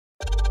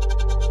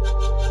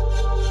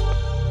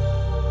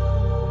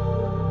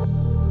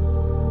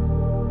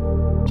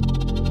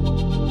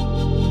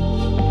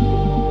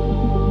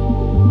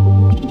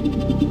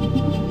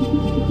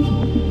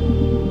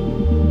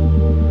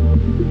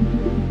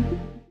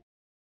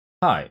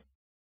Hi,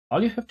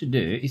 all you have to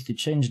do is to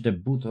change the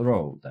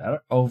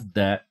bootloader of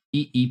the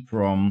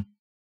EEPROM,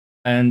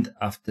 and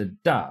after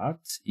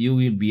that you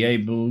will be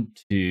able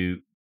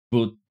to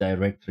boot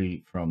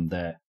directly from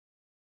the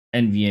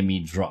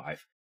NVMe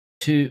drive.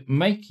 To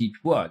make it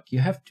work, you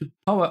have to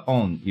power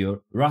on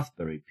your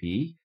Raspberry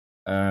Pi,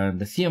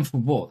 the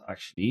CM4 board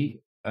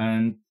actually,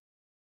 and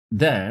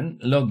then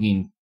log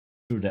in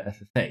through the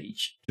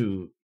SSH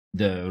to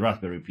the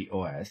Raspberry Pi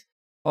OS,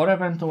 or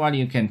eventually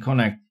you can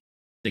connect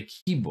the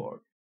keyboard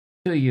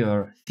to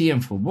your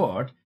CM4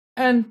 board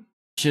and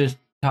just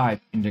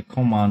type in the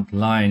command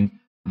line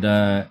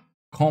the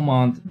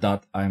command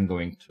that I'm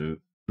going to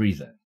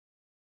present.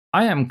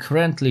 I am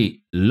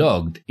currently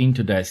logged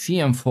into the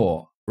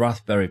CM4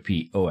 Raspberry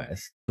Pi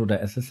OS through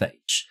the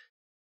SSH.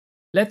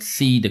 Let's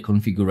see the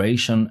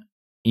configuration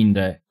in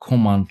the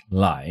command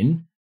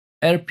line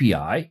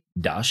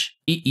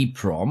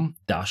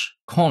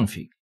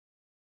rpi-eeprom-config.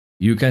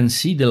 You can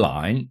see the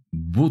line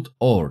boot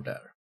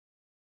order.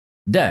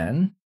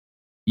 Then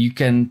you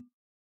can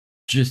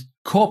just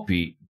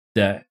copy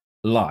the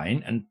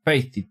line and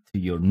paste it to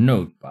your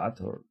notepad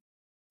or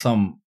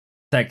some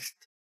text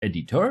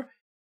editor.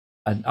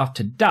 And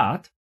after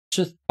that,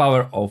 just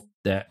power off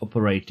the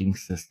operating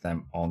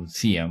system on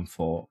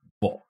CM4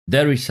 board.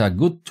 There is a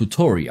good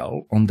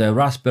tutorial on the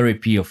Raspberry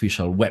Pi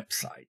official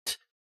website.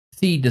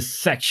 See the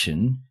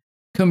section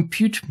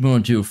Compute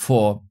Module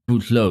for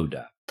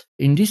Bootloader.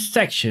 In this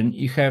section,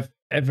 you have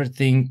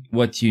everything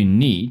what you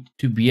need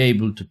to be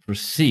able to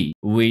proceed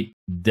with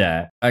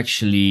the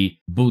actually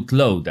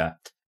bootloader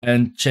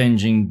and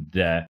changing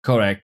the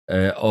correct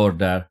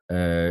order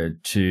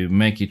to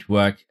make it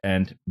work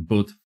and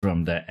boot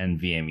from the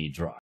NVMe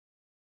drive.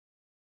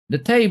 The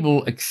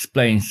table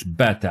explains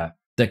better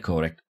the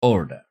correct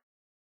order.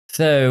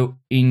 So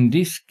in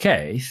this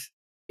case,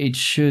 it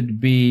should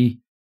be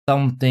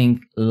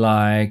something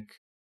like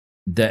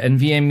the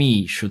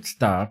NVMe should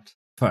start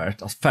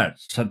first,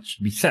 should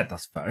be set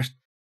as first,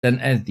 then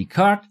SD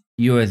card,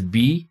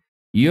 USB,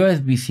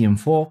 USB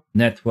CM4,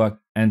 network,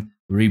 and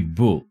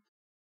reboot.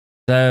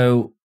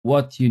 So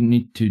what you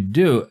need to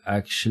do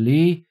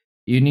actually,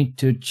 you need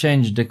to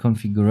change the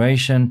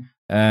configuration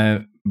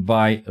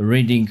by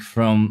reading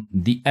from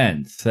the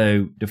end.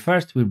 So the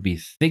first will be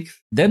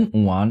 6, then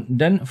 1,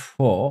 then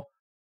 4,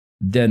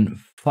 then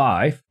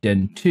 5,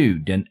 then 2,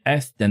 then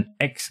S, then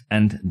X,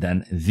 and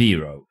then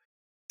 0.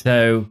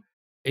 So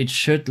it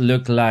should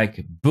look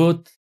like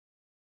boot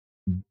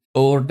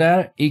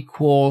order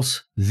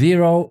equals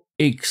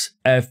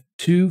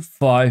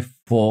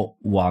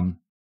 0xF25416.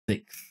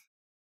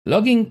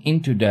 Logging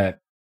into the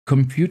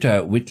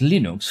computer with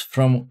Linux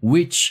from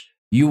which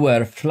you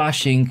were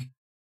flashing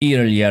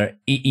earlier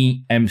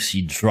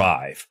EEMC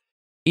drive.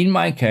 In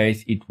my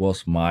case, it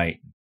was my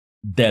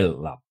Dell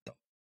laptop.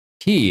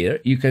 Here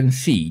you can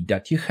see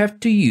that you have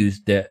to use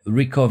the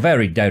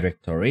recovery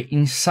directory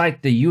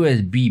inside the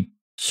USB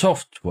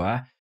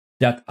software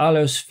that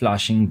allows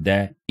flashing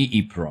the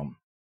EEPROM.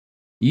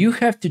 You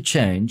have to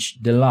change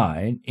the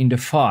line in the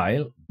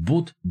file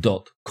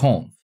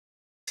boot.conf.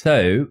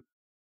 So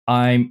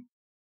I'm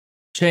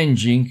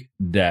changing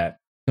the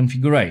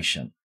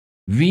configuration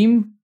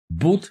vim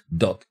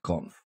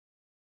boot.conf.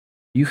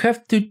 You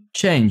have to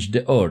change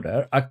the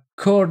order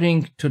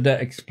according to the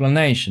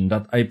explanation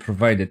that I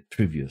provided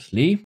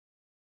previously.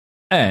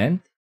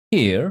 And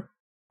here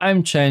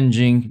I'm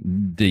changing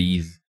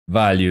these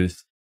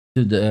values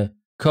to the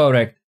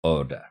correct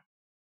order.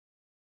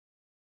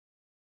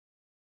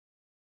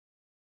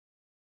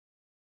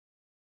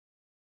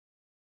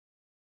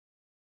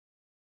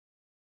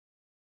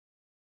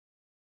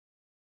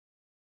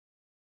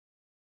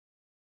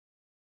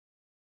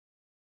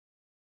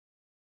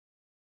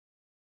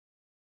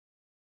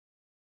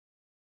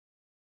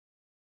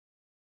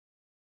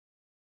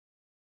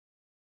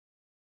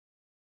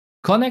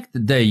 Connect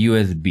the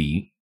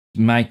USB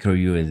micro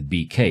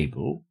USB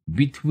cable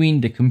between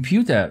the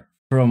computer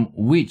from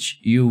which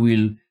you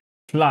will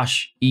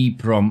flash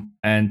EEPROM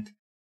and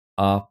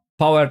a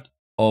powered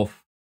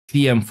off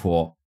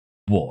CM4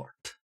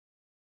 board.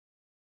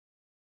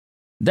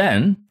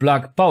 Then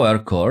plug power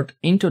cord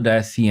into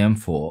the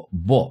CM4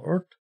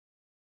 board.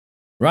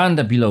 Run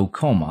the below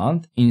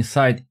command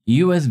inside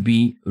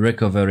USB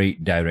recovery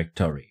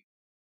directory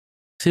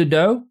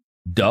sudo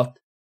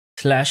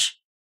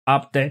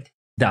 /update-p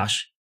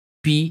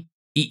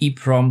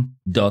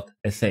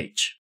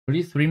eeprom.sh.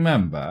 Please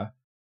remember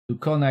to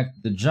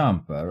connect the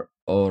jumper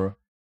or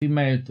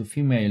female to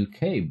female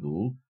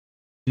cable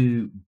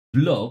to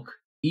block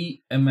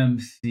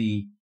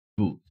eMMC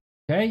boot.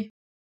 Okay,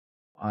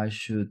 I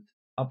should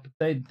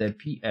update the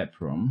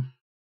EEPROM.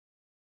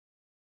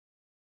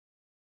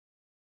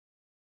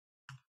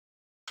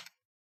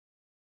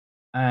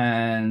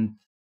 And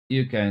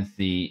you can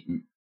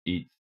see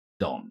it's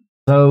done.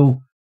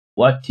 So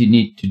what you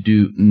need to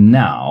do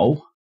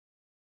now,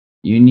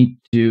 you need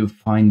to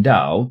find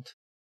out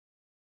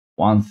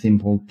one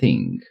simple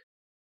thing,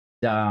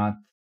 that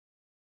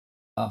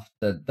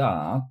after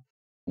that,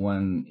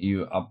 when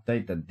you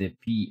updated the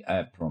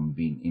EEPROM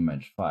bin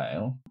image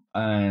file,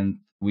 and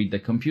with the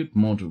compute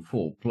module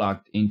 4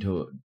 plugged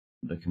into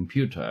the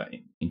computer,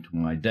 into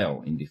my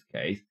Dell in this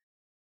case,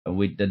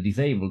 with the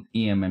disabled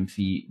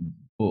eMMC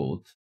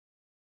boot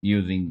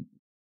using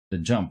the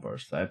jumper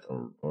set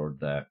or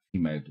the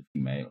female to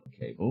female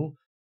cable,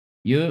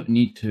 you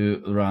need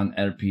to run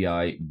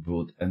RPI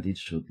boot and it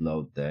should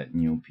load the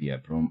new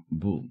EEPROM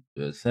boot.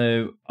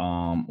 So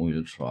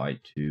we'll try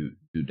to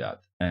do that.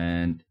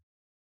 And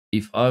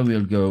if I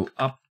will go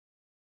up,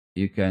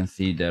 you can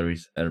see there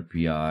is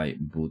RPI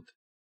boot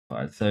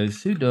file. So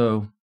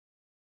sudo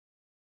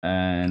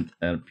and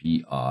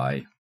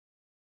RPI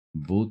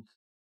boot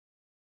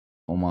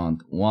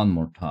command one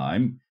more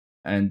time,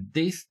 and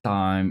this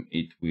time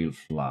it will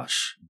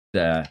flash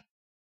the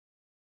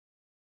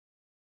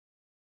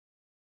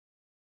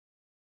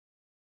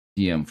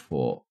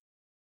CM4.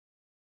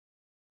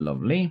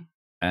 Lovely,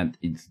 and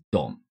it's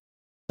done.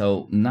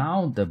 So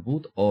now the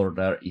boot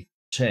order is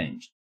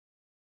changed,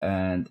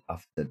 and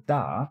after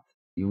that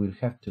you will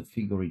have to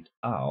figure it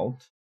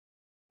out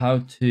how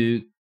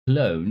to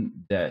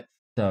clone the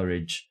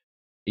storage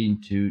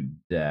into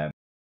the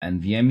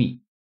NVMe.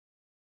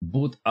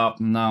 Boot up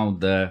now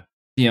the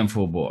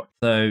CM4 board.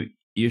 So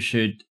you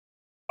should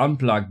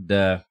unplug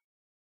the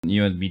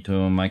USB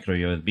to micro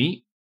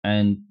USB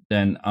and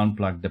then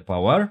unplug the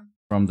power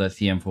from the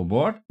CM4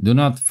 board. Do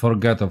not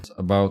forget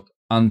about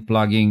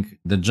unplugging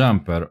the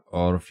jumper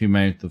or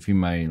female to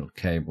female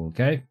cable,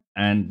 okay?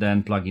 And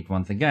then plug it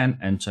once again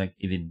and check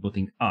if it's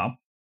booting up.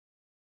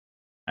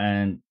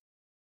 And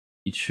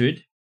it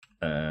should.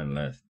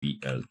 Let's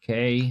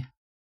BLK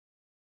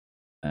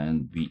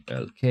and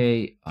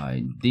BLK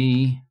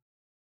ID,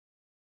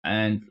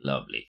 and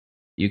lovely.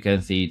 You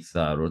can see it's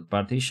a root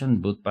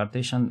partition, boot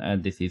partition,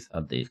 and this is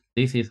a disk.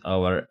 This is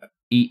our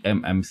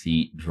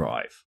eMMC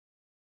drive.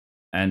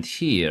 And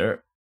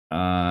here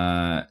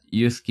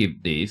you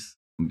skip this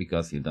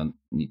because you don't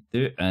need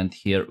to. And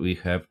here we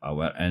have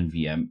our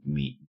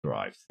NVMe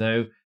drive.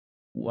 So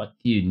what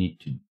you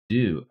need to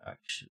do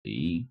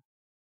actually,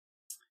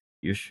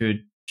 you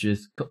should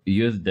just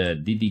use the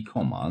dd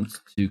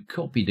commands to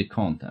copy the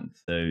content.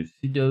 So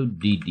sudo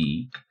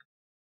dd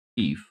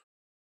if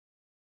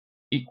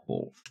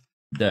equals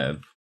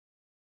dev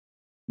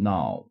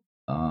now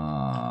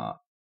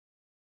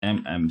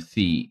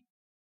mmc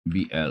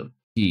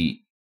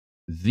blk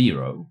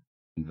 0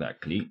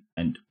 exactly,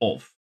 and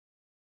off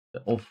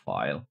the off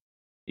file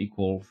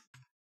equals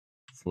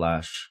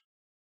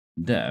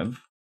 /dev,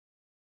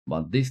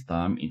 but this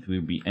time it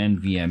will be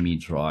NVMe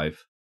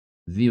drive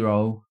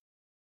 0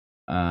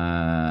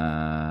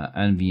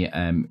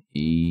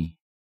 NVMe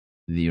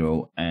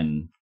 0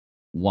 and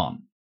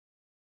 1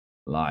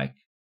 like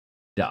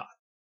that,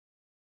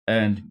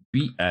 and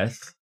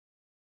BS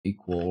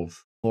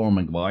equals 4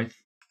 megabytes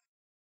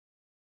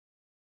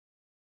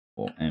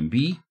for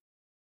MB,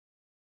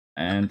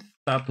 and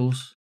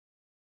status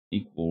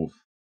equals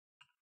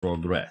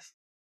progress.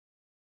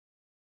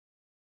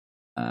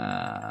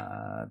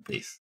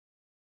 This,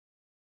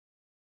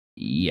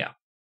 yeah.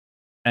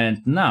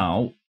 And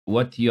now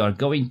what you are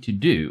going to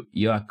do,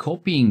 you are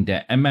copying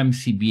the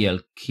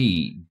MMCBL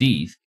key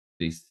disk,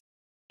 this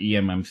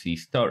eMMC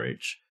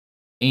storage,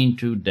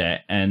 into the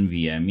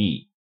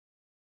NVMe.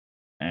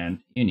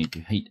 And you need to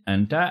hit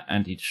enter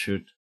and it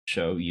should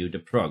show you the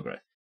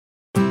progress.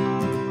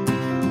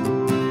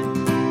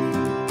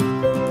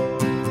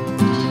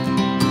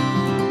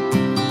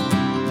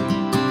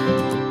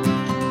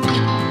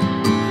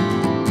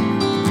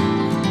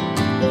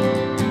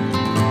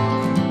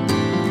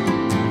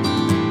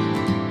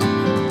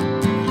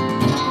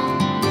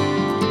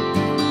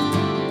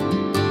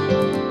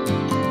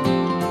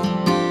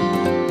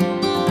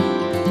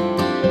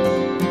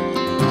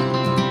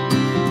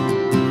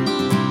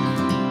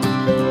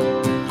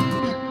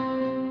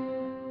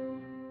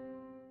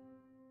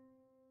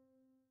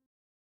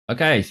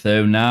 Okay,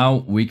 so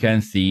now we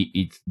can see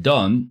it's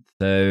done.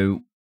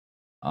 So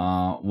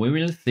we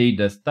will see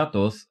the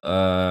status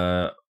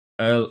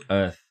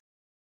ls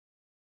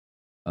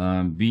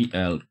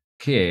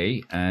blk,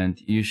 and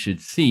you should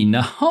see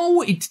now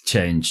how it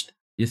changed.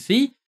 You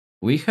see,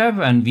 we have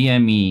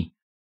NVMe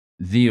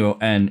 0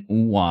 and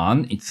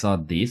 1, it's a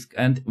disk,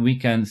 and we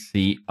can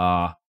see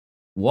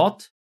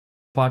what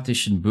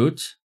partition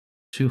boot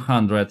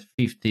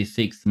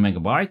 256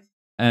 megabytes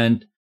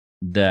and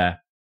the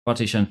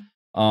partition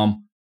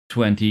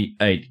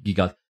 28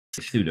 gigabytes.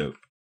 Sudo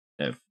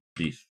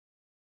fdisk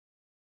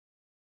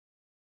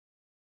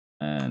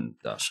and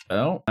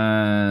 -l,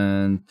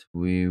 and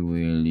we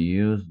will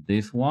use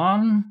this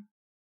one.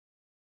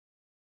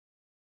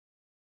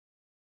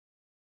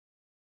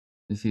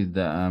 This is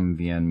the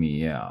NVMe,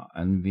 yeah,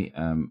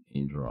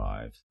 NVMe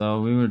drive.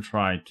 So we will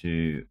try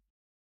to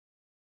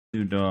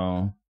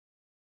sudo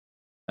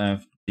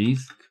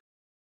fdisk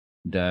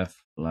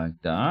def like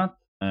that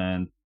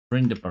and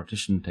print the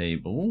partition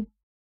table.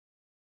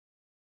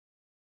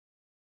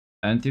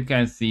 And you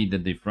can see the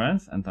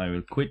difference, and I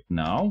will quit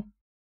now.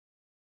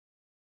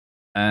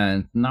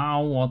 And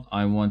now what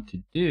I want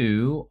to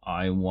do,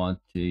 I want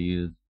to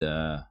use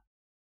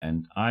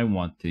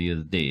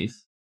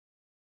this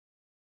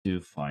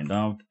to find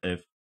out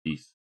if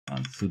this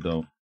and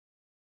sudo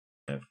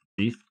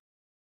fdisk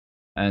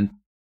and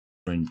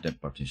print the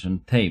partition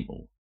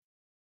table,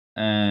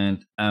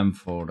 and M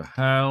for the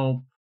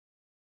help,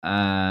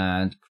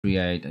 and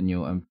create a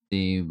new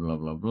empty blah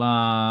blah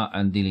blah,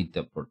 and delete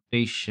the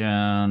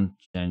partition,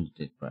 change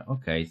it.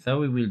 Okay, so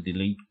we will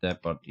delete the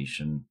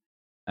partition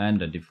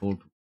and the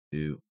default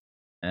to,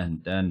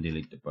 and then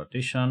delete the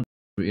partition,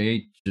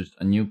 create just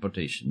a new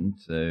partition,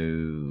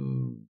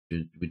 so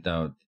just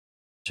without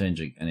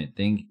changing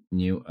anything,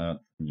 new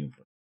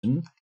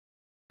partition,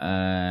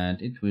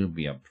 and it will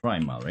be a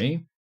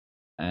primary,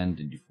 and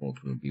the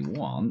default will be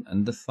 1,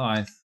 and the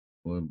size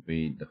will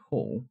be the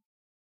whole,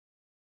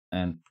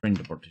 and print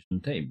the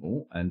partition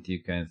table, and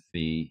you can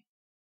see,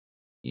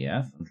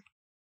 yes, and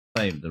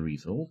save the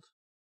result.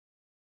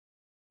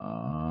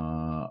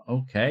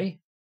 Okay,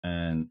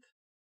 and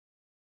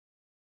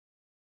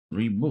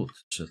reboot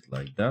just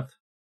like that,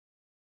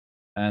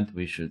 and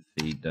we should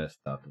see the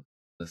status of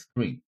the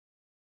screen.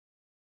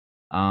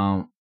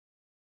 I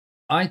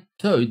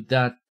thought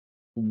that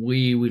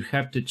we will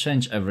have to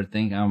change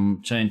everything,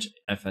 change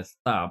fs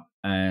tab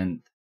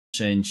and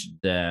change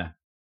the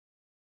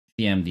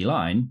CMD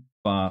line,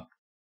 but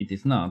it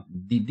is not.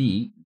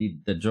 DD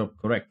did the job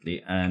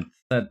correctly and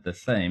set the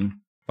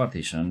same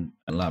partition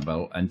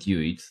label and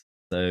UUID,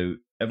 so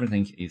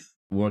everything is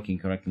working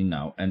correctly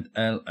now. And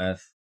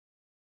LSBLK,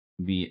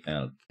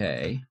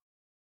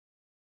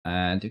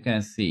 and you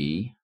can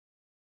see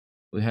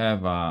we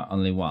have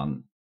only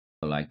one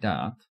like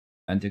that,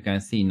 and you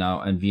can see now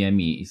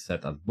NVMe is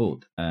set as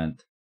boot,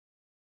 and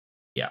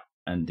yeah,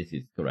 and this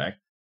is correct.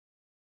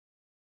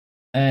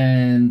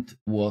 And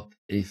what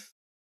is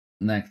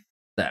next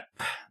step?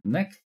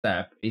 Next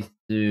step is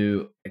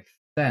to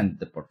extend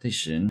the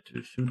partition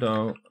to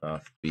sudo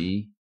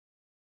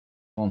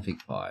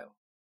raspi-config file.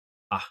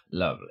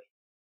 Lovely.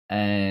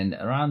 And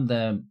run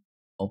the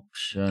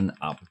option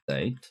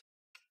update.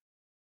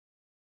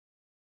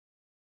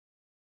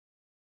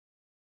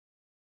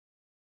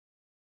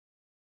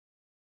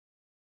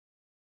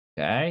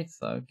 Okay,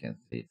 so you can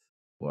see it's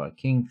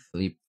working.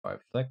 Sleep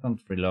 5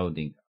 seconds,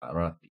 reloading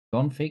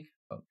raspi-config.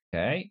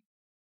 Okay.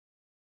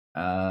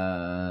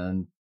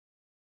 And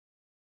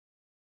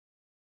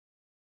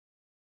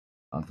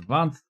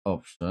advanced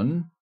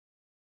option,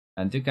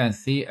 and you can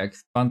see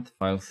expand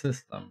file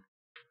system,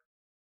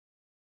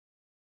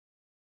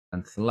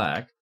 and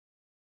select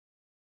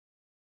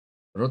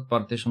root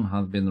partition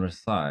has been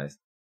resized.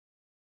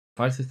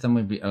 File system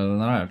will be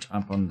enlarged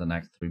upon the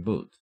next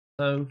reboot.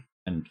 So,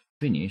 and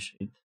finish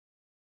it.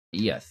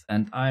 Yes,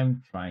 and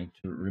I'm trying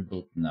to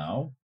reboot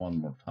now one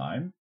more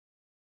time.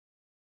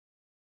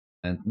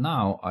 And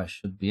now I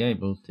should be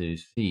able to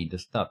see the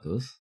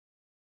status.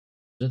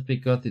 Just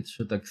because it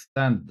should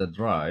extend the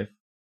drive,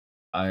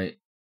 I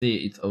see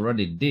it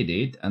already did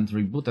it and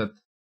rebooted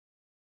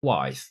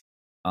twice.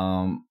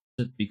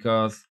 Just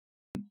because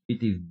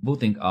it is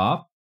booting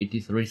up, it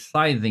is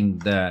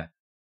resizing the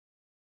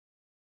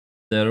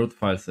root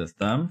file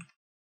system.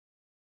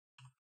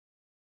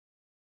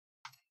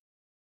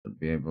 Should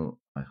be able,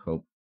 I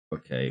hope.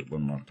 Okay,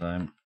 one more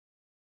time.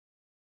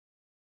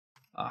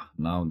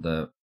 Now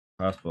the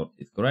password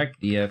is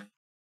correct. DFKTH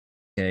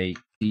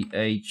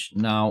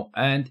now,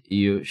 and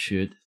you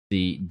should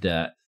see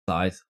the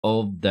size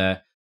of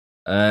the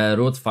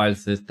root file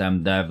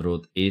system. Dev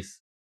root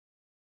is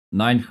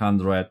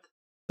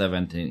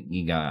 917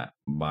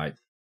 gigabytes.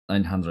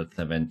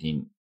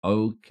 917.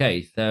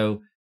 Okay,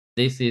 so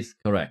this is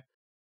correct.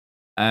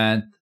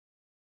 And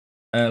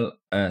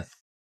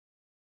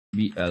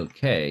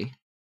LSBLK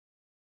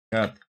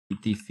cat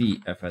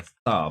etc fs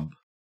tab,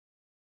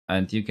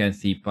 and you can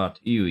see part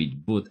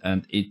UUID boot,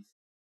 and it's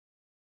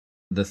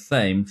the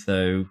same,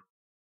 so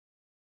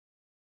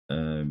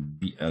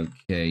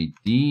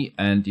BLKD,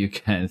 and you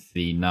can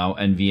see now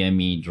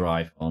NVMe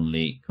drive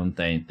only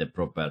contains the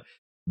proper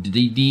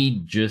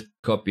DD, just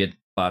copied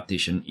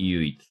partition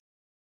UUID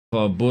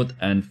for boot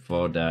and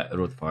for the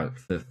root file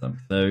system.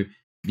 So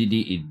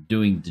DD is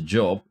doing the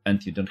job,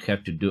 and you don't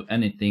have to do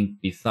anything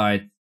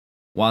besides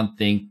one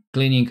thing,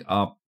 cleaning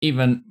up.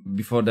 Even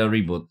before the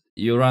reboot,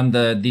 you run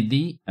the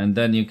DD, and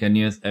then you can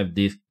use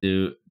fdisk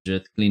to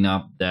just clean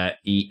up the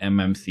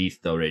eMMC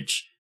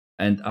storage.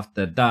 And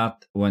after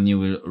that, when you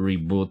will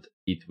reboot,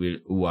 it will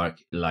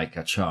work like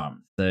a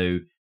charm. So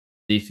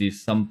this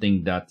is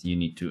something that you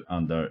need to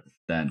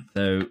understand.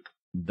 So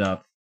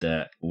that's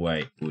the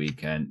way we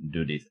can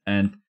do this.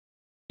 And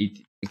it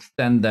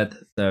extended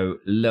so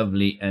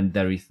lovely, and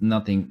there is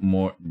nothing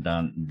more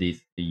than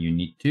this you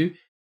need to.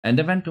 And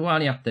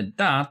eventually after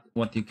that,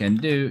 what you can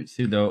do,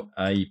 sudo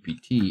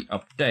apt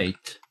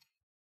update,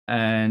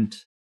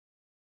 and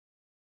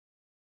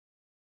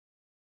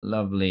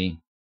lovely,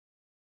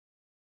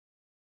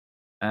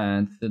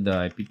 and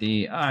sudo apt,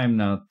 I'm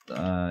not,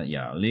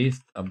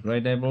 list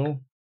upgradable.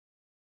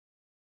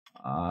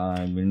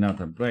 I will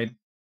not upgrade,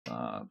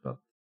 but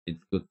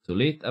it's good to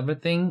list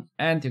everything,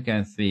 and you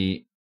can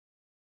see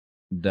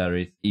there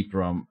is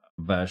EEPROM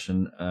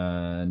version,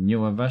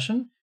 newer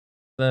version.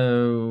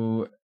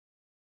 So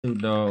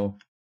sudo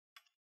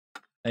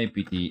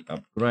apt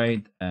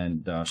upgrade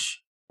and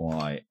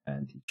 -y,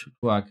 and it should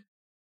work.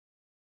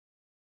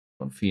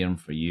 Confirm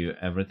for you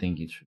everything.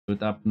 It should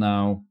boot up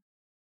now.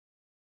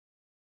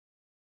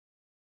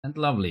 And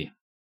lovely.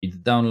 It's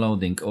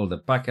downloading all the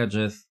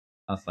packages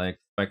as I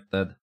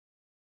expected,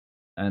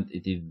 and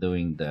it is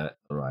doing the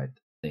right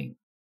thing.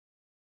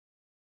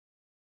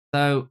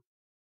 So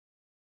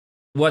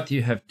what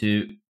you have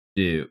to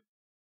do,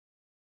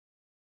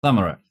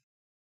 summarize.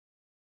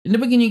 In the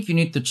beginning, you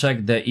need to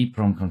check the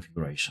EEPROM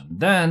configuration.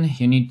 Then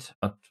you need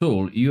a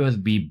tool,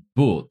 USB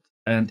boot,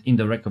 and in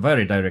the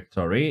recovery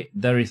directory,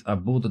 there is a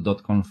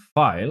boot.conf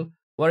file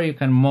where you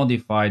can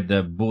modify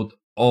the boot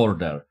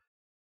order.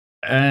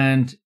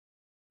 And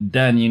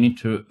then you need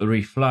to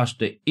reflash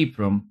the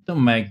EEPROM to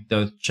make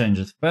those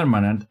changes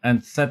permanent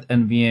and set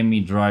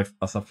NVMe drive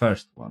as a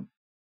first one.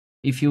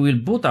 If you will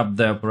boot up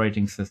the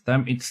operating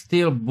system, it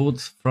still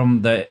boots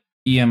from the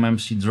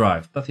eMMC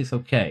drive. That is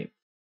okay.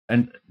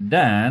 And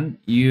then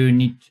you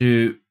need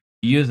to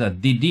use a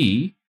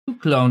DD to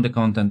clone the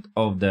content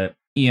of the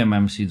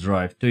eMMC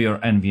drive to your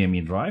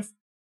NVMe drive.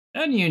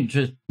 And you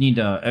just need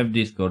a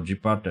fdisk or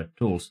gparted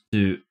tools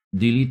to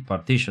delete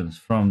partitions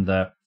from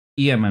the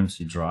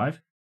eMMC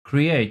drive,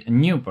 create a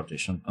new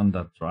partition on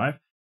that drive,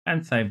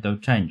 and save those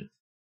changes.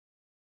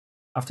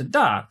 After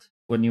that,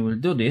 when you will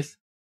do this,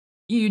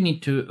 you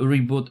need to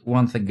reboot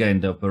once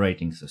again the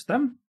operating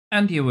system,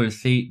 and you will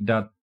see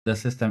that the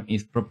system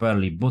is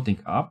properly booting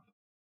up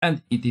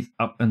and it is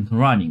up and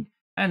running.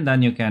 And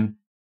then you can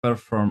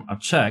perform a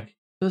check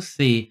to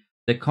see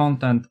the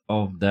content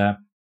of the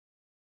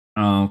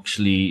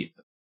actually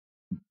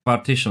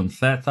partition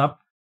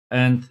setup,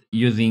 and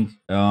using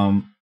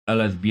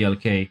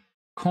lsblk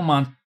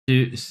command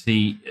to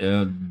see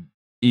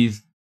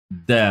is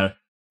there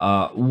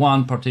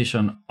one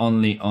partition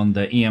only on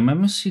the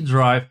eMMC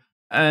drive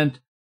and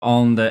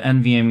on the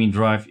NVMe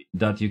drive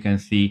that you can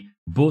see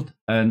boot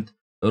and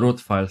root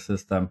file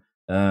system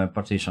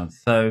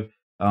partitions. So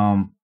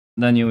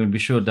then you will be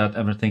sure that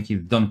everything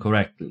is done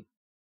correctly.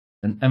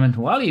 And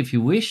eventually, if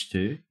you wish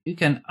to, you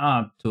can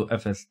add to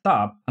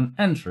fstab an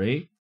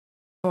entry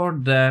for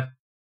the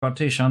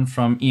partition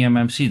from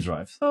eMMC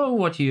drive. So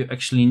what you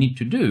actually need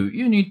to do,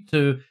 you need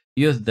to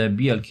use the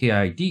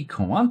blkid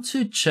command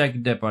to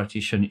check the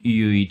partition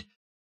UUID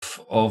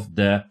of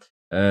the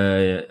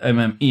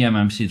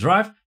eMMC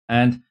drive,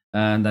 and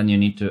then you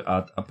need to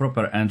add a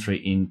proper entry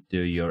into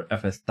your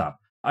fstab.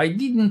 I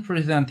didn't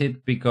present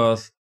it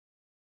because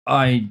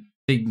I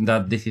think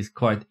that this is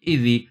quite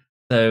easy,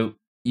 so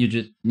you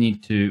just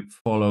need to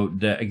follow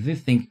the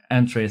existing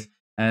entries,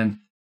 and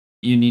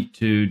you need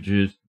to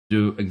just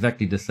do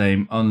exactly the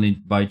same, only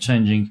by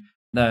changing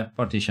the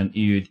partition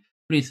UUID.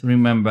 Please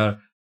remember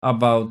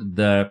about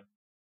the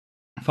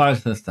file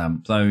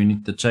system. So you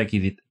need to check,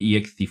 is it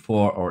ext4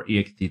 or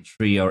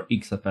ext3 or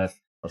xfs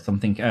or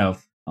something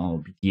else, or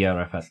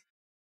btrfs.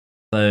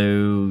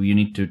 So you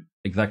need to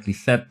exactly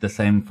set the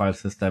same file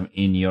system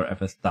in your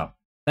fstab.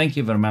 Thank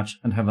you very much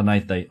and have a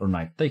nice day or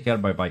night. Take care.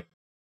 Bye bye.